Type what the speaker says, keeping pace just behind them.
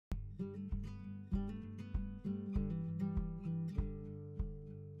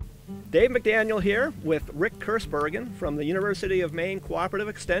Dave McDaniel here with Rick Kersbergen from the University of Maine Cooperative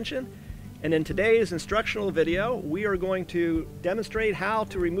Extension. And in today's instructional video, we are going to demonstrate how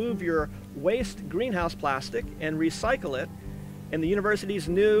to remove your waste greenhouse plastic and recycle it in the university's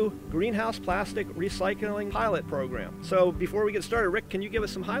new greenhouse plastic recycling pilot program. So before we get started, Rick, can you give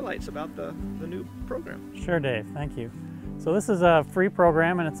us some highlights about the new program? Sure, Dave, thank you. So this is a free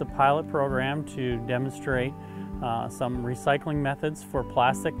program and it's a pilot program to demonstrate some recycling methods for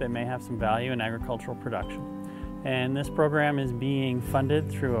plastic that may have some value in agricultural production. And this program is being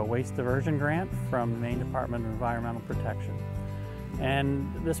funded through a waste diversion grant from the Maine Department of Environmental Protection.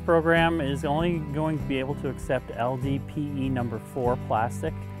 And this program is only going to be able to accept LDPE number 4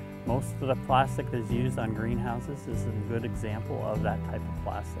 plastic. Most of the plastic that's used on greenhouses is a good example of that type of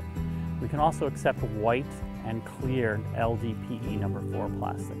plastic. We can also accept white and clear LDPE number 4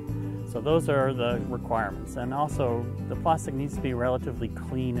 plastic. So those are the requirements. And also the plastic needs to be relatively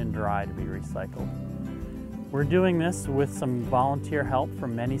clean and dry to be recycled. We're doing this with some volunteer help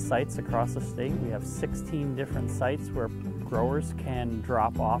from many sites across the state. We have 16 different sites where growers can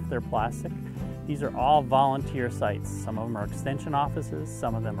drop off their plastic. These are all volunteer sites. Some of them are extension offices,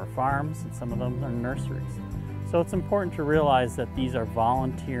 some of them are farms, and some of them are nurseries. So it's important to realize that these are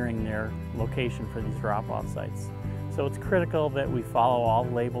volunteering their location for these drop-off sites. So it's critical that we follow all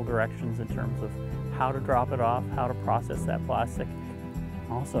label directions in terms of how to drop it off, how to process that plastic.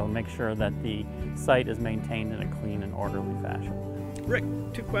 Also make sure that the site is maintained in a clean and orderly fashion. Rick,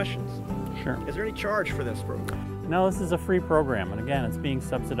 2 questions. Sure. Is there any charge for this program? No, this is a free program, and again, it's being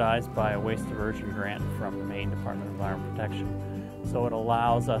subsidized by a waste diversion grant from the Maine Department of Environmental Protection. So it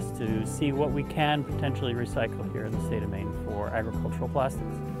allows us to see what we can potentially recycle here in the state of Maine for agricultural plastics.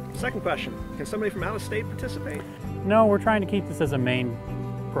 Second question, can somebody from out of state participate? No, we're trying to keep this as a Maine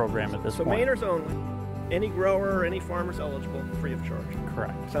program at this point. So Mainers only. Any grower or any farmer's eligible, free of charge.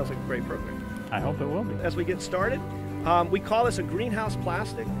 Correct. Sounds like a great program. I hope it will be. As we get started, we call this a greenhouse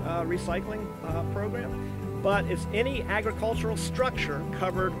plastic recycling program, but it's any agricultural structure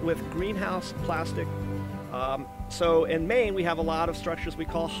covered with greenhouse plastic. So in Maine, we have a lot of structures we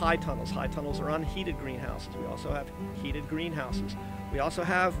call high tunnels. High tunnels are unheated greenhouses. We also have heated greenhouses. We also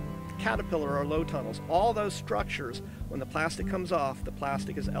have caterpillar or low tunnels. All those structures, when the plastic comes off, the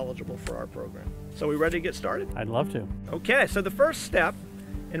plastic is eligible for our program. So are we ready to get started? I'd love to. Okay, so the first step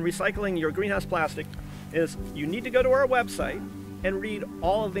in recycling your greenhouse plastic is you need to go to our website and read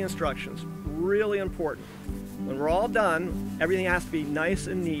all of the instructions. Really important. When we're all done, everything has to be nice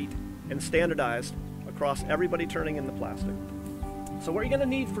and neat and standardized across everybody turning in the plastic. So what you're going to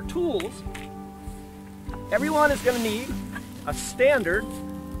need for tools, everyone is going to need a standard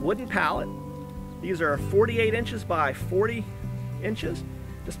wooden pallet. These are 48 inches by 40 inches.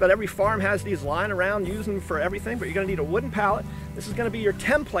 Just about every farm has these lying around using them for everything, but you're going to need a wooden pallet. This is going to be your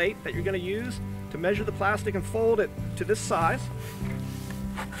template that you're going to use to measure the plastic and fold it to this size.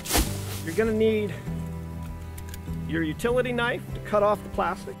 You're going to need your utility knife to cut off the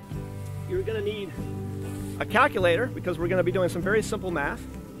plastic. You're going to need a calculator because we're going to be doing some very simple math.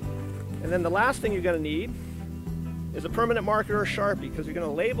 And then the last thing you're going to need is a permanent marker or Sharpie because you're going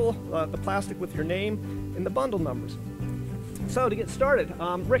to label the plastic with your name and the bundle numbers. So to get started,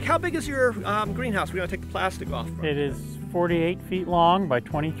 Rick, how big is your greenhouse? We're going to take the plastic off. It is 48 feet long by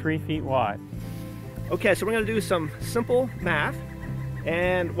 23 feet wide. Okay, so we're going to do some simple math.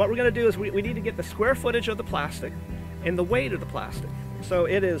 And what we're going to do is we need to get the square footage of the plastic and the weight of the plastic. So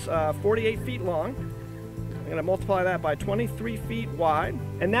it is 48 feet long. I'm going to multiply that by 23 feet wide.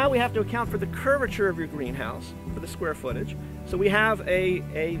 And now we have to account for the curvature of your greenhouse for the square footage. So we have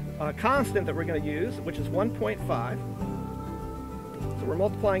a constant that we're going to use, which is 1.5. So we're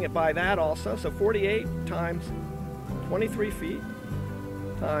multiplying it by that also. So 48 times 23 feet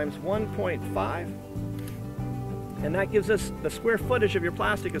times 1.5. And that gives us the square footage of your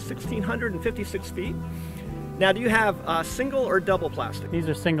plastic is 1,656 feet. Now, do you have single or double plastic? These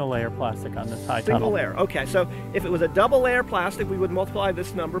are single layer plastic on this high tunnel. Single layer, okay. So if it was a double layer plastic, we would multiply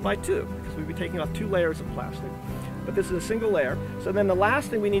this number by 2 because we'd be taking off 2 layers of plastic. But this is a single layer. So then the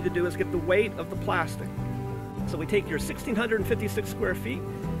last thing we need to do is get the weight of the plastic. So we take your 1,656 square feet,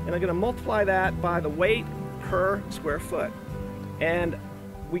 and I'm going to multiply that by the weight per square foot. And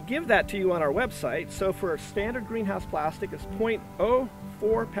we give that to you on our website. So for standard greenhouse plastic, it's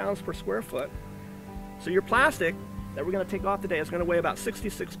 0.04 pounds per square foot. So your plastic that we're going to take off today is going to weigh about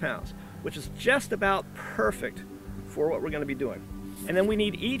 66 pounds, which is just about perfect for what we're going to be doing. And then we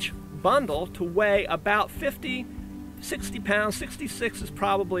need each bundle to weigh about 50, 60 pounds. 66 is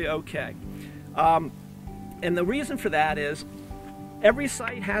probably okay. And the reason for that is every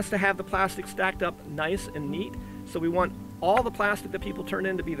site has to have the plastic stacked up nice and neat. So we want all the plastic that people turn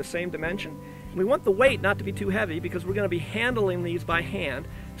in to be the same dimension. And we want the weight not to be too heavy because we're going to be handling these by hand,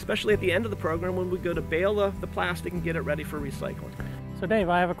 especially at the end of the program when we go to bale the plastic and get it ready for recycling. So Dave,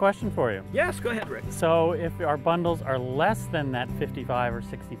 I have a question for you. Yes, go ahead, Rick. So if our bundles are less than that 55 or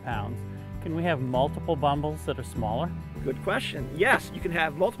 60 pounds, can we have multiple bundles that are smaller? Good question. Yes, you can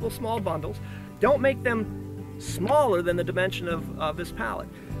have multiple small bundles. Don't make them smaller than the dimension of this pallet.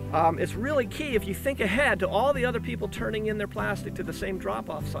 It's really key if you think ahead to all the other people turning in their plastic to the same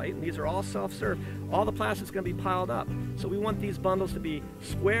drop-off site, and these are all self-serve, all the plastic's going to be piled up. So we want these bundles to be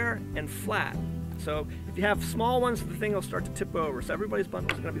square and flat. So if you have small ones, the thing will start to tip over. So everybody's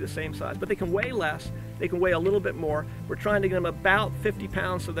bundles are going to be the same size, but they can weigh less. They can weigh a little bit more. We're trying to get them about 50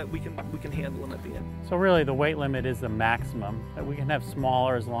 pounds so that we can handle them at the end. So really the weight limit is the maximum, that we can have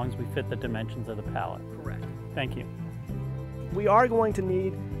smaller as long as we fit the dimensions of the pallet. Correct. Thank you. We are going to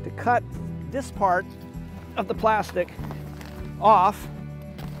need to cut this part of the plastic off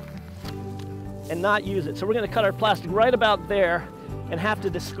and not use it. So we're going to cut our plastic right about there and have to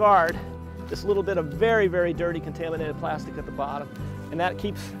discard this little bit of very, very dirty contaminated plastic at the bottom. And that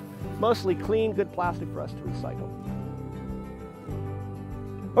keeps mostly clean, good plastic for us to recycle.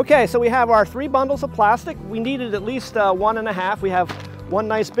 Okay, so we have our 3 bundles of plastic. We needed at least 1.5. We have one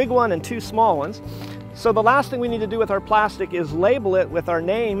nice big one and 2 small ones. So the last thing we need to do with our plastic is label it with our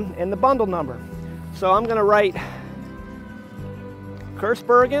name and the bundle number. So I'm going to write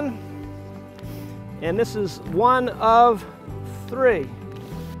Kurtzbergen, and this is 1 of 3.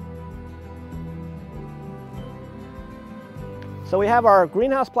 So we have our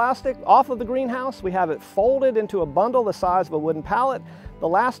greenhouse plastic off of the greenhouse. We have it folded into a bundle the size of a wooden pallet. The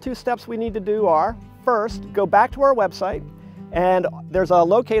last 2 steps we need to do are, first, go back to our website, and there's a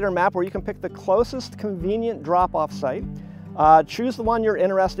locator map where you can pick the closest convenient drop-off site. Choose the one you're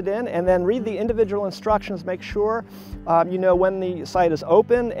interested in, and then read the individual instructions. Make sure you know when the site is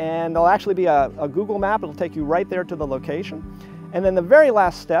open, and there'll actually be a Google map. It'll take you right there to the location. And then the very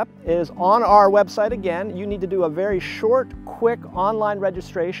last step is on our website again. You need to do a very short, quick online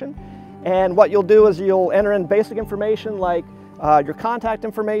registration. And what you'll do is you'll enter in basic information like your contact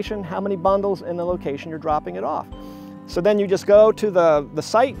information, how many bundles, and the location you're dropping it off. So then you just go to the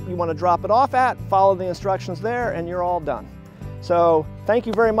site you want to drop it off at, follow the instructions there, and you're all done. So thank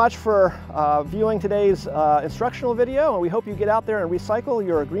you very much for viewing today's instructional video, and we hope you get out there and recycle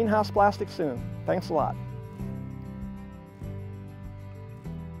your greenhouse plastic soon. Thanks a lot.